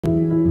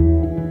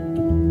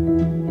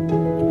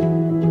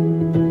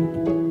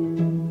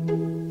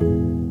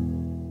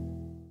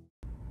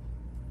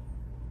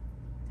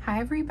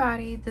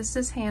everybody, this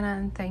is Hannah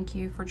and thank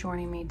you for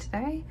joining me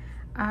today.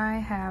 I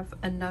have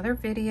another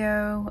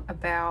video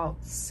about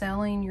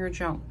selling your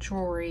junk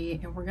jewelry,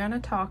 and we're going to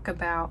talk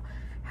about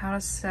how to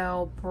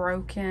sell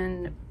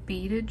broken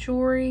beaded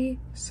jewelry.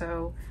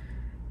 So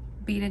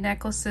beaded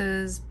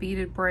necklaces,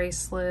 beaded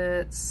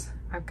bracelets.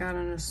 I've got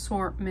an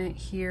assortment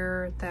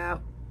here that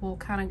we'll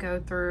kind of go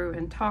through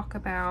and talk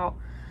about.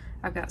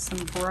 I've got some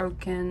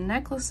broken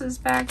necklaces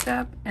backed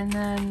up, and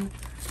then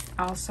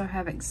I also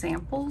have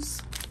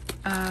examples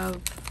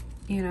of,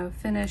 you know,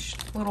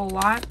 finished little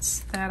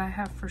lots that I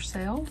have for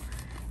sale.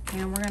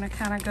 And we're going to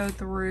kind of go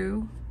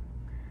through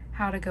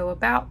how to go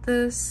about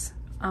this.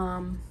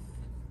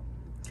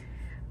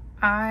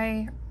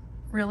 I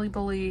really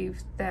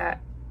believe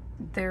that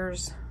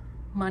there's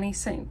money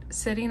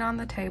sitting on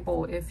the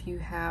table if you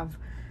have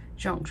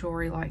junk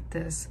jewelry like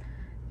this.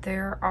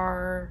 There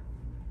are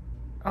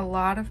a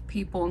lot of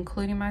people,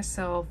 including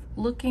myself,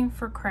 looking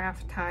for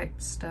craft type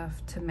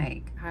stuff to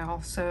make. I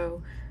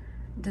also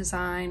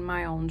design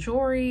my own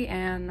jewelry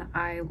and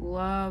I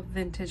love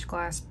vintage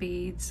glass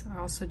beads. I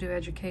also do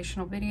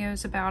educational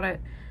videos about it.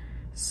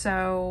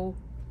 So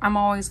I'm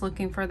always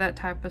looking for that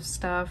type of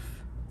stuff.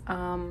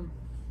 And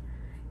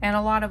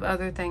a lot of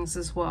other things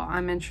as well.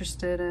 I'm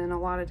interested in a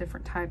lot of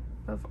different type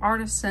of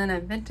artisan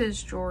and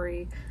vintage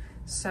jewelry.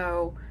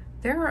 So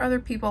there are other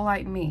people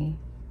like me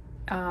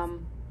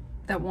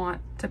that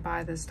want to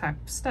buy this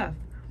type of stuff.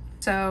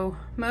 So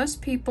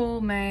most people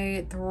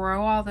may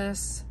throw all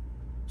this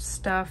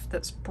stuff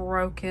that's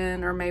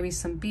broken, or maybe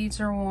some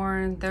beads are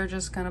worn. They're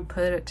just gonna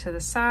put it to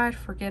the side,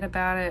 forget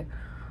about it,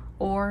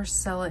 or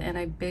sell it in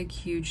a big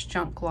huge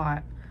junk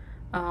lot.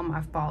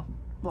 I've bought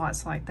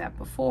lots like that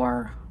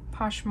before.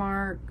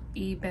 Poshmark,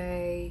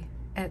 eBay,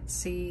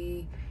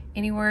 Etsy,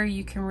 anywhere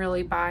you can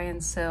really buy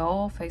and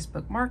sell.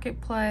 Facebook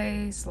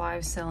Marketplace,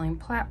 live selling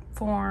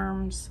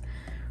platforms,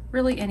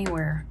 really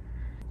anywhere.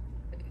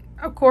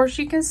 Of course,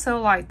 you can sell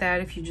like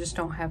that if you just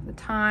don't have the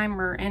time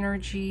or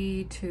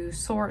energy to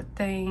sort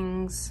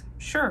things.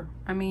 Sure,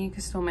 I mean, you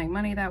can still make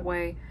money that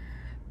way,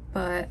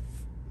 but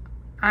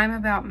I'm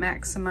about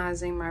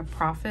maximizing my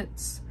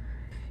profits.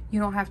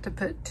 You don't have to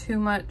put too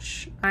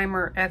much time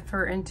or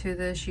effort into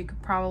this. You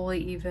could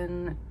probably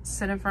even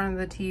sit in front of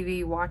the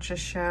TV, watch a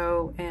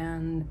show,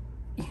 and,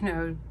 you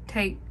know,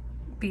 take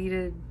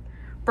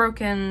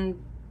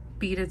broken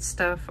beaded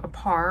stuff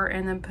apart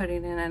and then put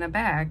it in a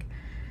bag.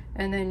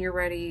 And then you're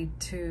ready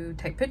to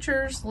take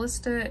pictures,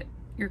 list it,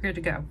 you're good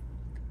to go.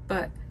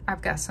 But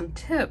I've got some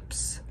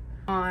tips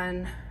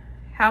on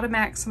how to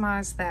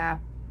maximize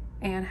that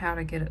and how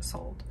to get it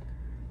sold.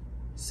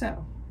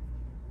 So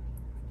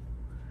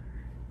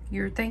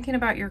you're thinking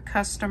about your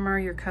customer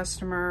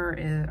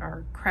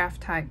are craft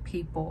type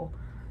people.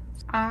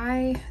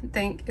 I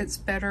think it's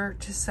better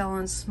to sell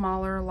in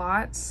smaller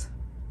lots,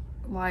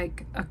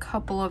 like a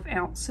couple of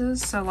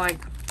ounces. So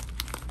like,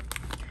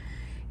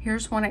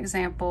 here's one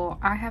example.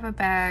 I have a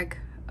bag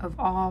of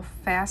all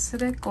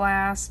faceted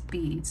glass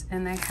beads,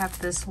 and they have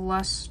this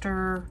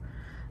luster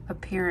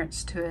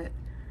appearance to it.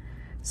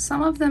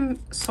 Some of them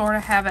sort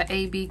of have an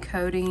AB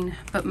coating,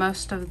 but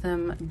most of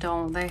them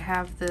don't. They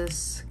have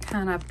this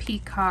kind of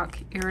peacock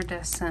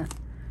iridescent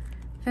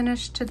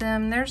finish to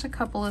them. There's a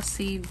couple of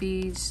seed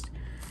beads.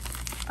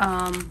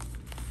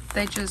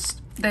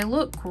 They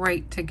look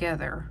great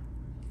together.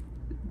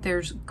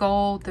 There's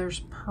gold, there's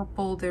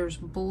purple, there's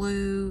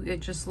blue. It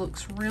just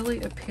looks really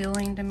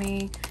appealing to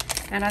me.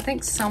 And I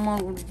think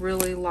someone would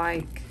really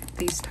like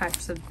these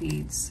types of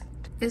beads.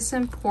 It's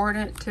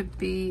important to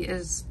be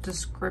as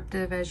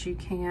descriptive as you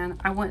can.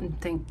 I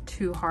wouldn't think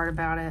too hard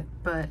about it,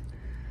 but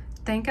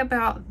think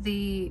about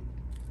the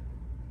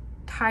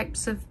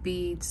types of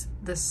beads,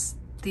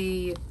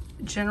 the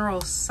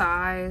general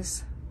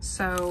size.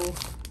 So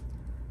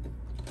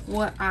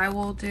what I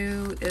will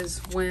do is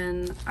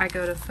when I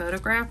go to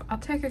photograph, I'll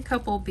take a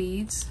couple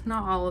beads,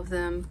 not all of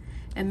them,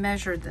 and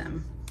measure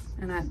them.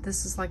 And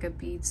this is like a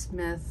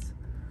Beadsmith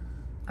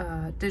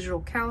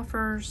digital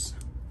calipers,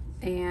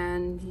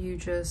 and you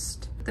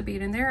just put the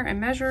bead in there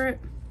and measure it.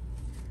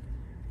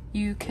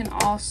 You can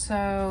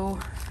also,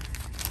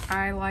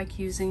 I like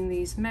using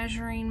these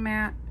measuring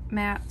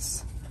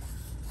mats.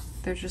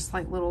 They're just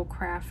like little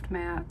craft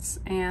mats,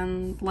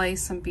 and lay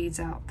some beads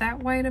out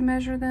that way to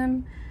measure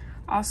them.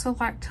 Also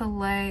like to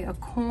lay a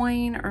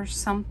coin or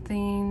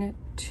something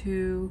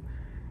to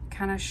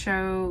kind of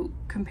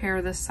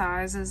compare the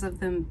sizes of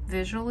them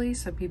visually,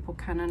 so people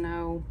kind of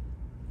know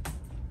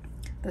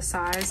the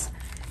size.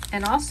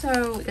 And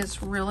also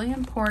it's really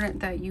important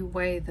that you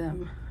weigh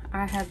them.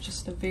 I have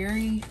just a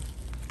very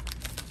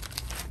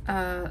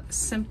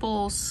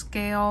simple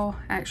scale.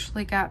 I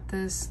actually got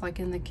this like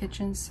in the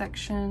kitchen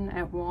section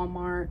at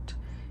Walmart.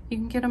 You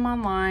can get them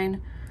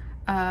online.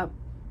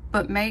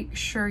 But make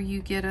sure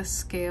you get a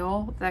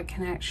scale that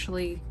can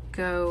actually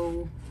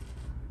go,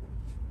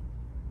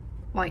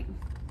 like,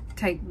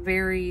 take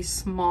very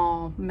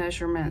small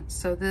measurements.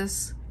 So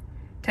this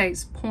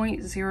takes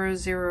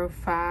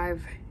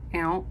 0.005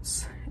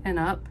 ounce and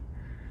up.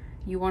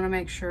 You want to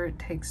make sure it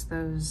takes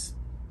those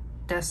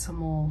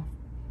decimal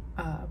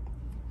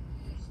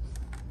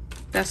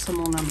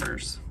decimal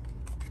numbers.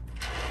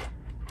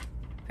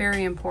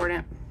 Very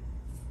important.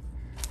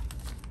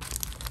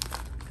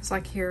 Because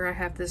like here I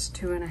have this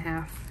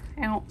 2.5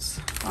 ounce.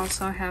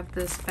 Also I have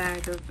this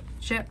bag of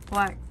jet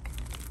black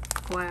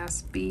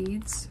glass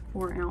beads,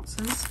 4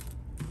 ounces.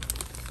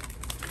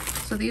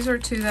 So these are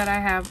 2 that I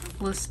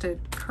have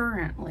listed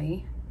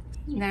currently.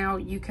 Now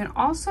you can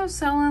also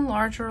sell in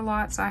larger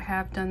lots. I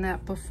have done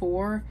that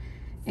before,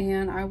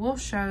 and I will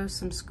show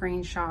some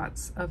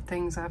screenshots of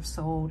things I've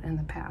sold in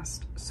the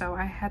past. So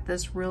I had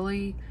this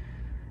really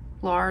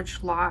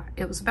large lot.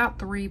 It was about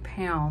 3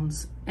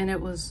 pounds, and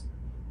it was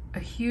a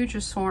huge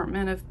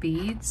assortment of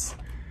beads.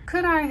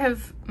 Could I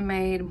have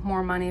made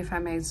more money if I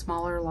made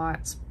smaller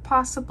lots?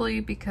 Possibly,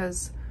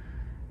 because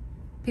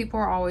people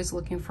are always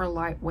looking for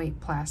lightweight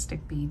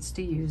plastic beads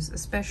to use,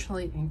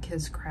 especially in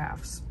kids'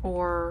 crafts,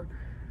 or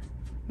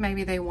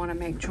maybe they want to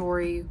make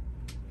jewelry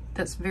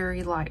that's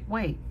very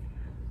lightweight.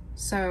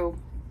 So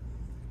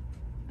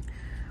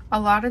a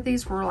lot of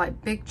these were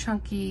like big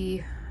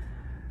chunky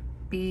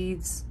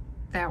beads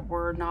that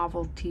were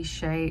novelty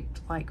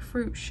shaped, like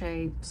fruit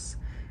shapes,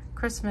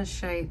 Christmas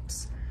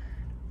shapes.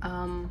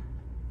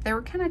 They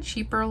were kind of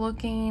cheaper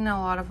looking. A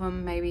lot of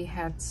them maybe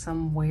had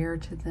some wear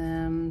to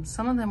them.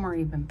 Some of them were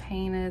even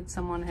painted.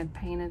 Someone had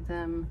painted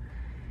them.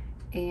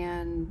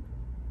 And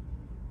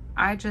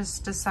I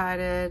just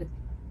decided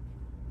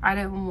I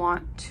didn't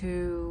want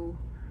to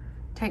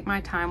take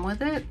my time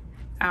with it.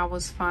 I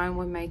was fine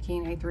with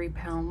making a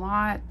 3-pound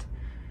lot,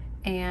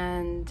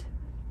 and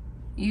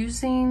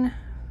using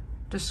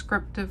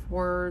descriptive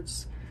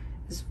words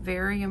is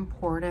very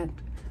important.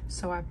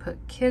 So I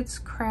put kids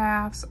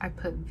crafts, I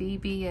put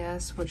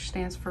VBS, which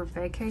stands for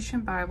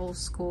Vacation Bible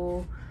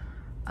School.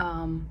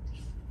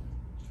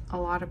 A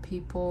lot of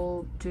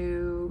people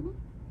do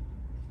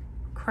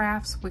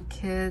crafts with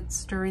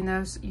kids during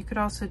those. You could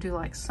also do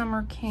like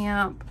summer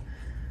camp,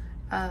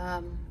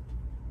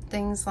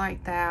 things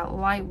like that,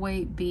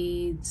 lightweight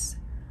beads.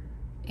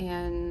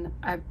 And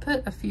I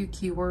put a few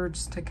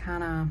keywords to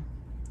kind of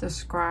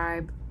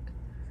describe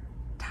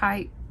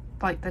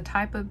like the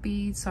type of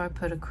beads. So I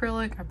put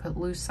acrylic, I put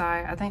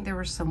lucite. I think there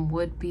were some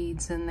wood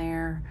beads in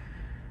there,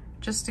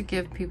 just to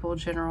give people a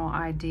general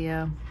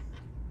idea.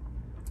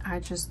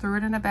 I just threw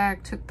it in a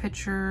bag, took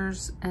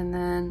pictures, and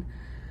then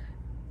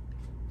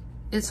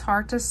it's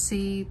hard to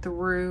see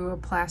through a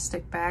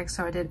plastic bag,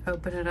 so I did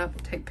open it up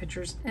and take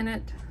pictures in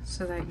it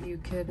so that you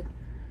could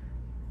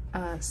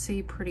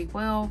see pretty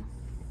well.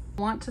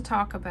 I want to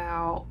talk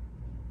about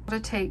how to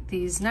take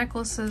these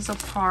necklaces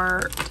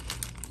apart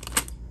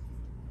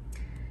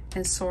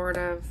and sort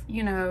of,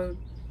 you know,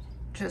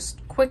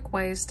 just quick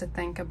ways to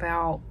think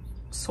about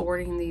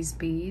sorting these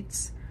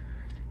beads.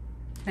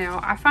 Now,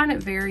 I find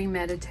it very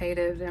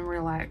meditative and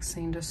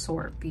relaxing to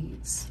sort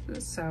beads.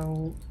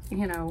 So,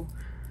 you know,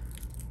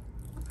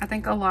 I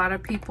think a lot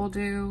of people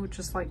do,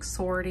 just like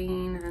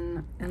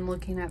sorting and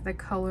looking at the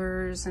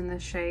colors and the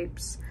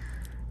shapes.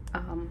 I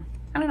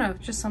don't know,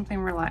 just something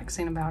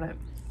relaxing about it.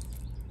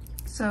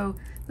 So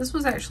this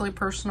was actually a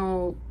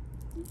personal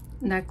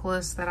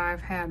necklace that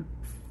I've had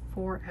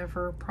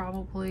forever,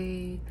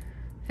 probably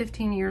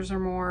 15 years or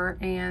more,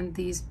 and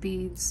these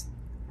beads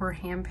were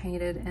hand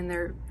painted,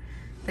 and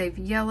they've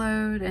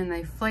yellowed and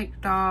they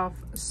flaked off,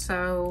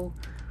 so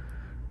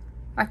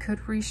I could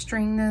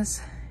restring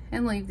this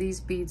and leave these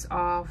beads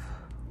off,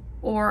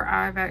 or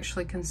I've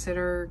actually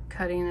considered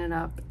cutting it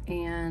up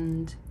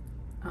and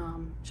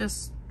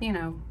just, you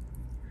know,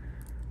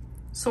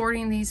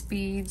 sorting these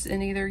beads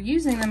and either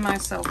using them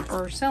myself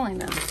or selling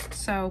them.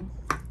 So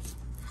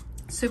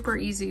super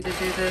easy to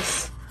do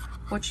this.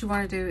 What you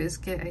want to do is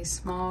get a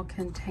small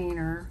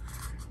container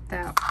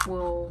that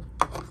will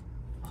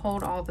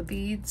hold all the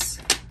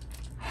beads.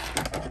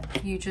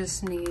 You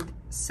just need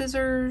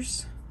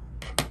scissors,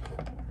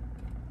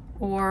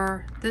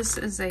 or this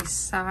is a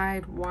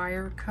side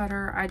wire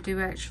cutter. I do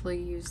actually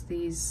use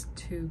these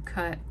to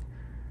cut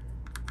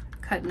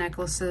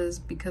necklaces,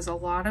 because a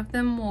lot of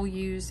them will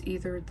use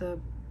either the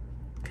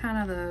kind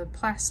of the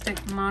plastic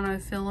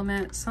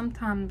monofilament,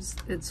 sometimes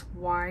it's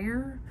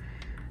wire.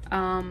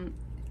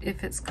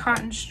 If it's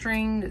cotton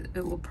string,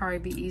 it will probably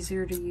be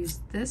easier to use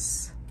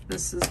this.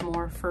 This is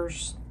more for,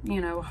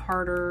 you know,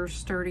 harder,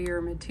 sturdier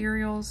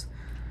materials.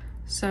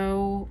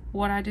 So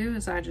what I do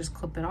is I just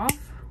clip it off,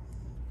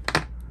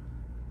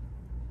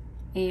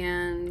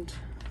 and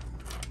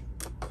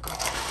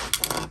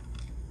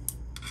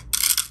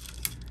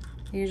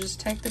you just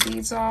take the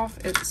beads off.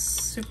 It's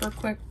super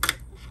quick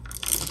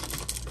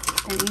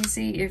and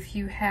easy. If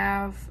you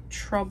have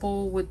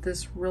trouble with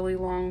this really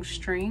long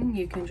string,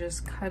 you can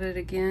just cut it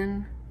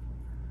again,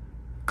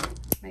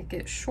 make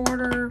it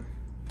shorter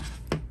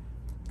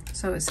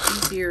so it's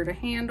easier to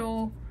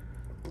handle,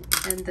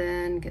 and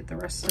then get the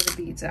rest of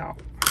the beads out.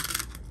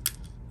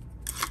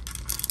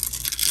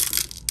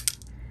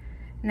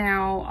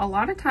 Now, a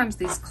lot of times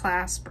these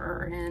clasps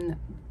are in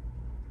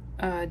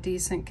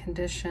decent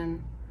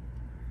condition,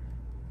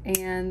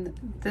 and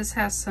this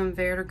has some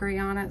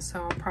verdigris on it,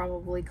 so I'll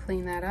probably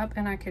clean that up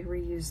and I could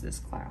reuse this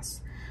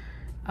clasp.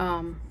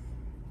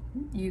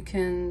 You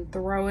can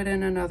throw it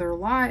in another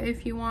lot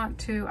if you want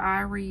to.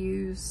 I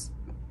reuse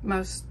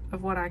most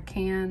of what I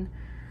can.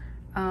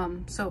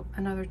 So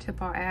another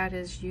tip I'll add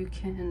is you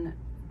can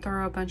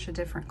throw a bunch of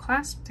different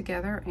clasps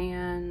together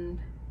and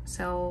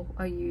sell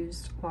a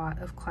used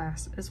lot of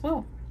clasp as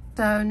well.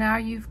 So now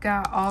you've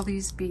got all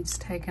these beads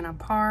taken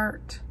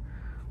apart.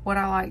 What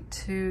I like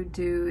to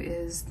do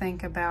is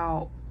think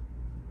about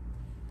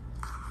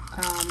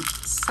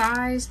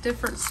size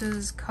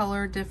differences,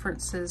 color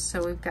differences.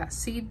 So we've got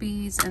seed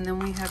beads, and then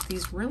we have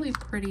these really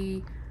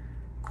pretty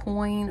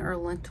coin or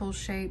lentil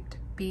shaped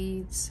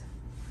beads.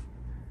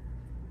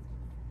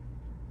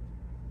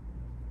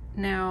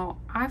 Now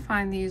I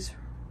find these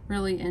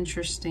really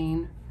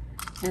interesting,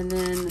 and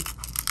then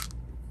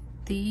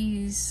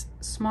these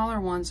smaller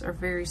ones are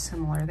very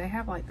similar. They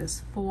have like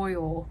this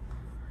foil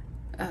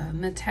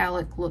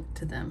metallic look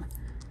to them.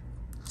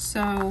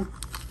 So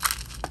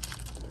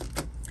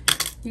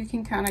you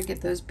can kind of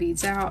get those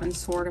beads out and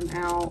sort them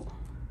out.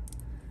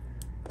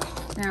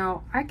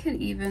 Now I could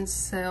even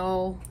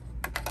sell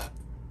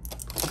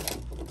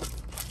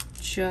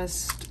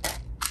just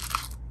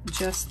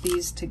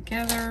these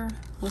together.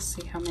 Let's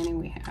see how many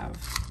we have.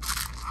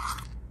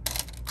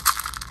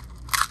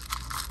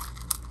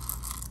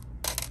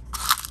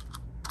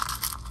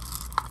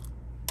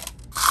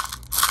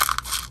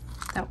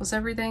 That was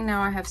everything.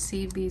 Now I have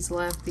seed beads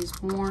left, these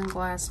worn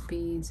glass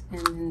beads,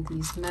 and then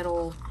these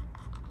metal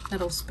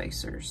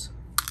spacers.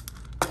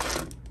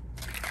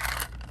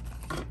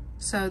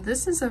 So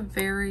this is a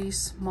very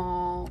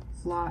small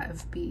lot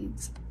of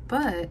beads,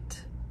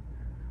 but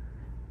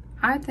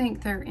I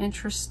think they're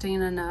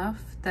interesting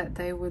enough that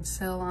they would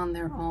sell on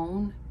their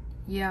own.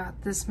 Yeah,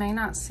 this may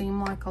not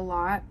seem like a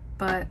lot,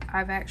 but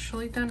I've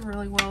actually done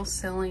really well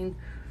selling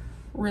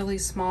really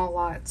small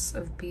lots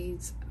of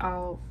beads.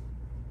 I'll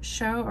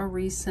show a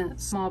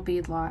recent small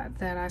bead lot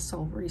that I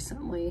sold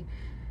recently.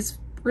 It's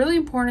really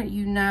important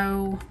you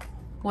know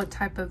what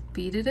type of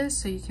bead it is,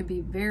 so you can be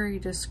very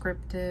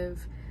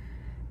descriptive,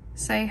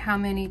 say how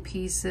many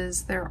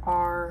pieces there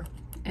are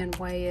and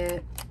weigh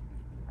it,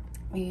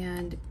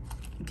 and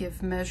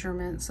give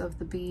measurements of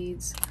the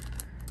beads.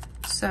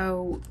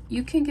 So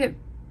you can get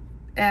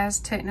as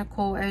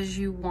technical as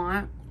you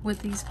want with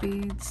these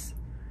beads,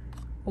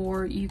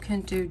 or you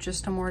can do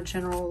just a more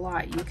general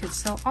lot. You could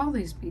sell all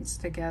these beads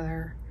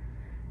together,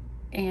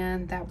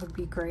 and that would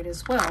be great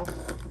as well.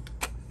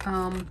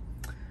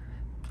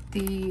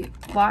 The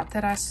lot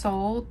that I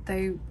sold,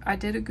 I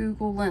did a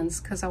Google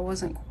Lens because I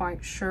wasn't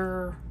quite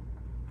sure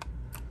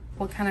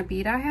what kind of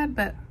bead I had,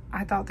 but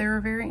I thought they were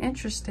very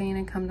interesting,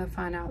 and come to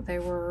find out they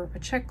were a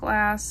check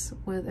glass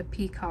with a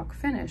peacock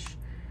finish.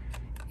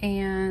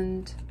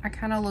 And I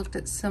kind of looked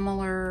at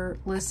similar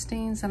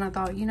listings, and I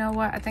thought, you know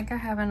what, I think I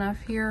have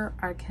enough here.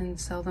 I can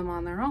sell them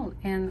on their own,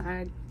 and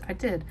I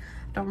did.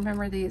 I don't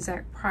remember the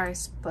exact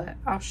price, but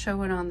I'll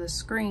show it on the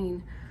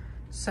screen.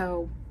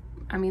 So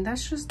I mean, that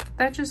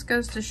just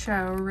goes to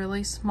show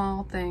really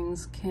small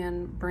things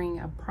can bring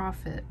a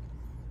profit.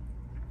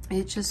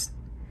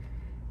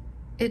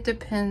 It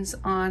depends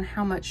on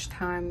how much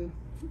time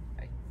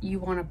you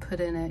want to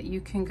put in it.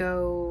 You can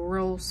go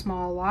real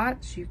small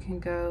lots, you can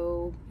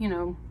go, you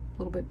know, a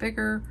little bit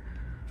bigger.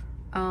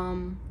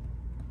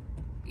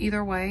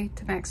 Either way,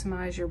 to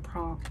maximize your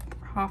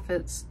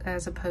profits,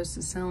 as opposed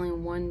to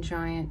selling one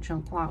giant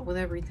junk lot with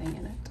everything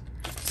in it.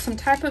 Some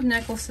type of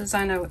necklaces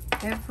I know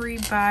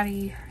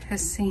everybody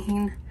has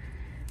seen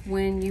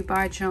when you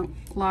buy junk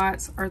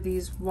lots are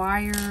these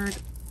wired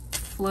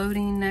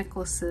floating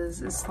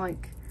necklaces. It's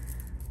like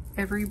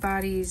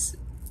everybody's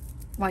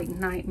like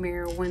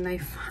nightmare when they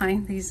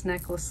find these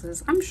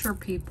necklaces. I'm sure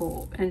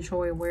people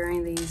enjoy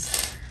wearing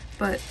these,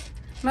 but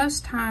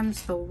most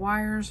times the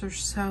wires are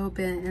so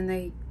bent and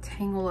they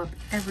tangle up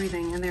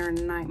everything and they're a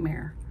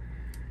nightmare.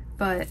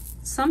 But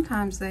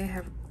sometimes they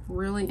have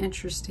really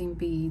interesting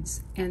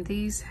beads, and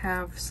these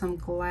have some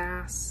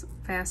glass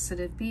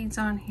faceted beads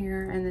on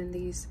here, and then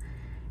these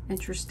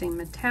interesting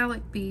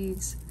metallic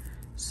beads.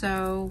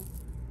 So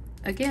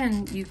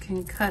again, you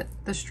can cut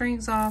the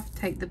strings off,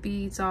 take the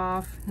beads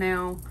off.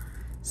 Now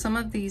some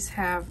of these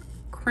have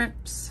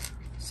crimps,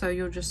 so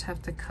you'll just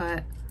have to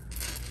cut,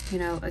 you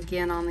know,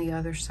 again on the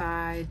other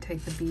side,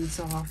 take the beads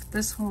off.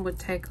 This one would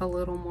take a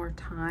little more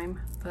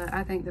time, but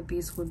I think the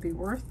beads would be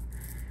worth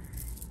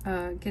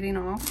getting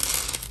off.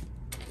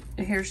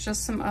 Here's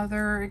just some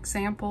other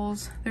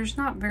examples. There's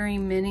not very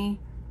many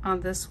on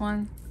this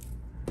one.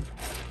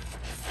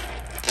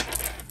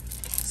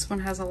 This one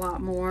has a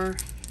lot more.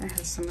 It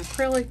has some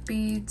acrylic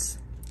beads.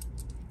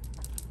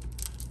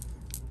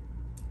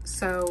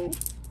 So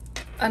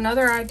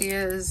another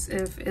idea is,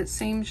 if it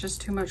seems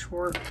just too much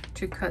work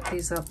to cut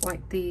these up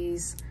like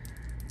these,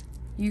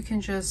 you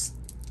can just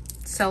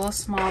sell a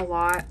small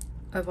lot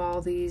of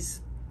all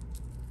these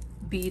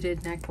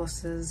beaded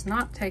necklaces,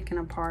 not taken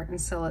apart, and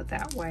sell it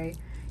that way.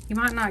 You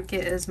might not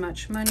get as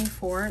much money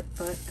for it,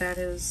 but that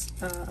is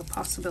a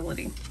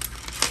possibility.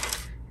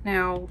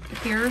 Now,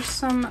 here's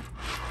some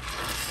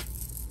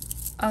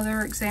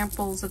other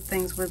examples of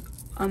things with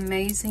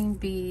amazing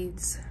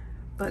beads,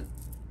 but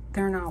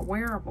they're not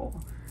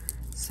wearable.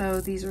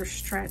 So these are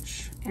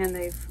stretched and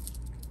they've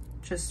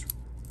just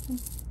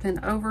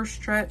been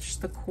overstretched.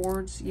 The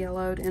cord's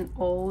yellowed and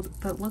old,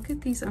 but look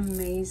at these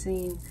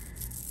amazing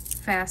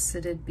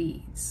faceted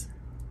beads.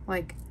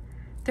 Like,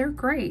 they're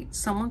great.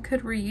 Someone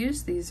could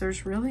reuse these.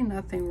 There's really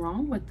nothing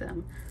wrong with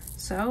them.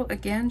 So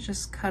again,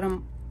 just cut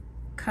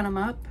them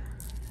up,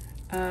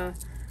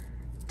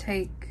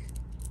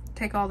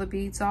 take all the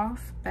beads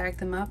off, bag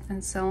them up,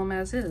 and sell them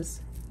as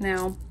is.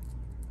 Now,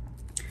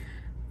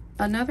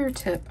 another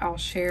tip I'll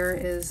share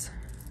is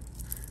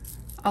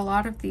a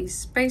lot of these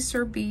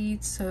spacer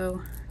beads.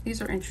 So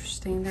these are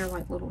interesting. They're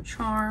like little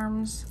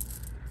charms,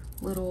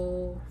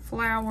 little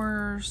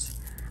flowers.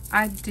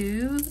 I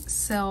do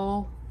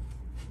sell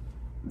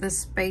the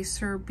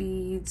spacer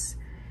beads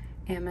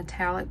and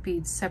metallic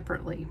beads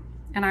separately,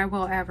 and I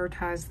will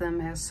advertise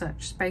them as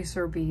such,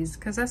 spacer beads,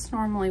 because that's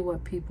normally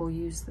what people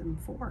use them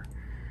for.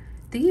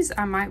 These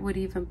I would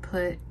even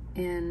put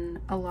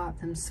in a lot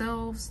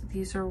themselves.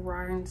 These are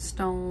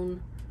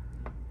rhinestone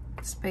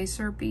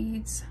spacer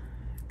beads.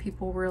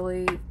 People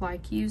really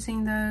like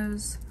using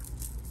those.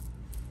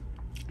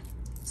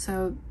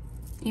 So,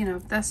 you know,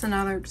 that's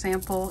another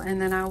example. And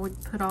then I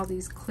would put all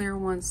these clear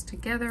ones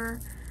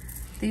together.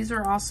 These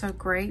are also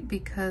great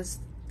because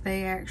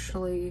they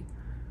actually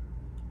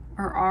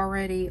are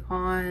already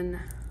on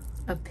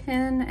a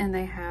pin and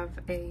they have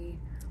a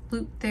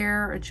loop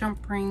there, a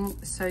jump ring,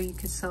 so you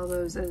could sell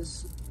those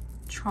as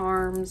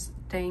charms,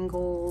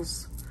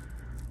 dangles,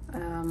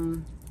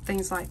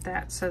 things like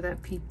that, so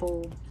that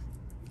people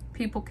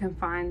can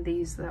find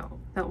these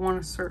that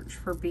want to search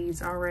for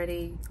beads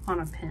already on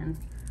a pin.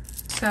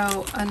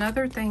 So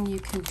another thing you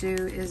can do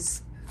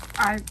is,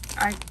 I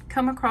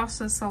come across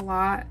this a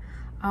lot.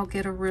 I'll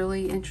get a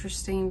really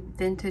interesting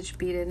vintage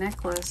beaded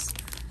necklace,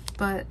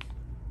 but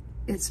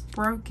it's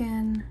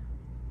broken,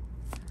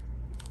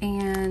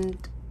 and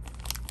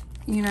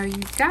you know,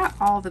 you've got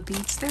all the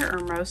beads there, or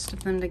most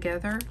of them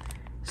together.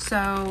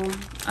 So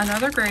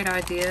another great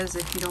idea is,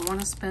 if you don't want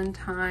to spend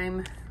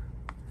time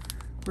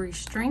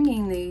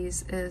restringing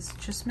these, is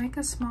just make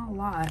a small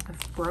lot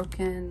of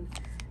broken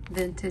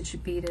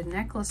vintage beaded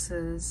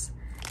necklaces,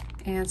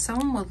 and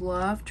someone would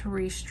love to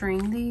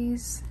restring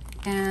these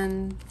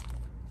and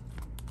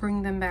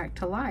bring them back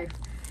to life.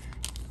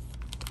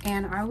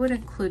 And I would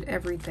include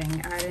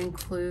everything. I'd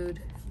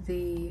include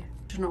the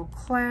original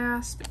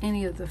clasp,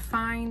 any of the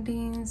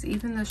findings,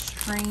 even the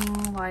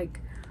string.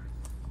 Like,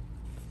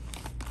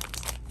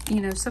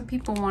 you know, some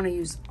people want to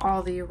use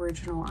all the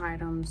original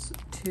items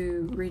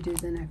to redo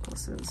the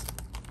necklaces.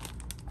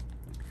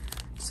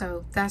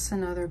 So that's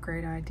another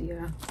great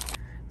idea.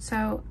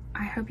 So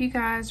I hope you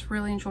guys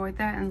really enjoyed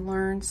that and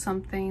learned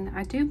something.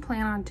 I do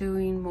plan on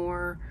doing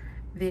more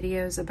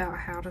videos about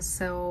how to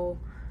sell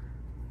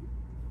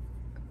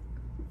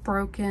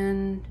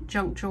broken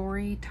junk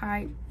jewelry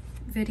type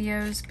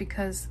videos,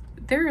 because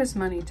there is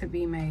money to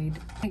be made.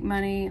 Make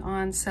money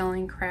on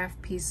selling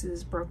craft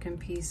pieces, broken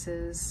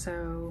pieces.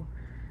 So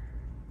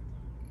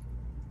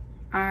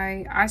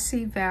I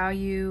see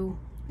value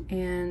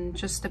in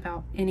just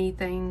about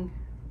anything.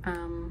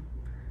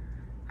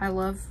 I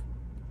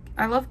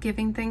love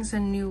giving things a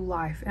new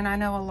life, and I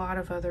know a lot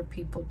of other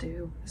people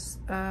do.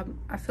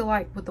 I feel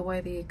like with the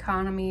way the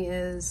economy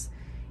is,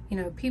 you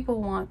know,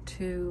 people want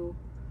to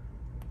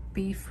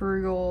be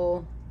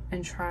frugal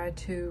and try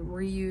to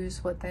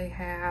reuse what they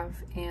have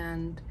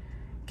and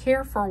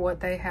care for what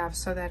they have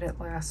so that it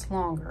lasts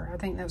longer. I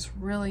think that's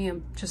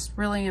really just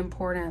really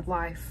important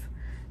life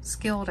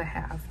skill to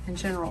have in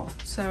general.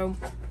 So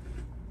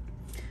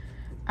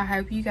I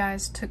hope you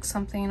guys took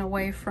something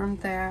away from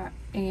that.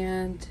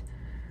 And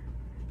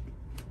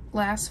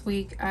last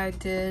week I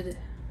did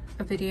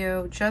a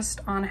video just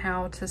on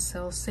how to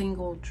sell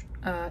single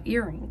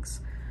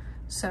earrings.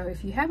 So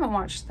if you haven't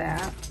watched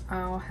that,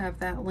 I'll have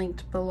that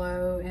linked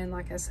below. And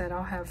like I said,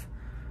 I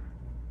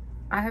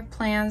have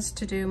plans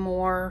to do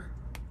more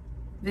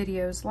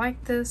videos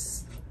like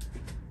this.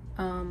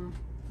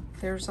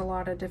 There's a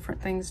lot of different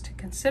things to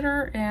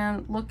consider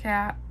and look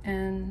at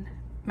and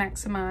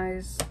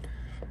maximize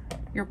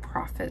your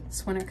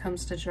profits when it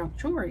comes to junk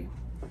jewelry.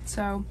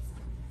 So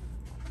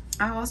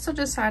I also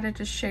decided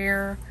to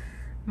share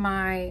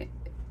my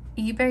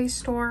eBay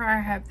store.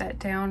 I have that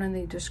down in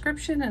the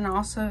description and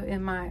also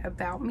in my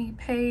About Me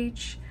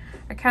page.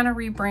 I kind of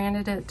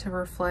rebranded it to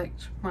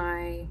reflect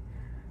my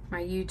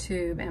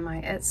YouTube and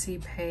my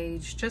Etsy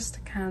page, just to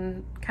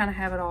kind of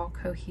have it all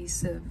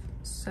cohesive.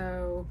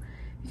 So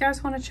if you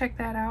guys want to check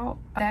that out,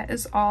 that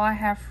is all I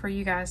have for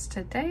you guys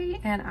today,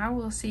 and I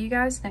will see you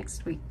guys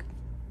next week.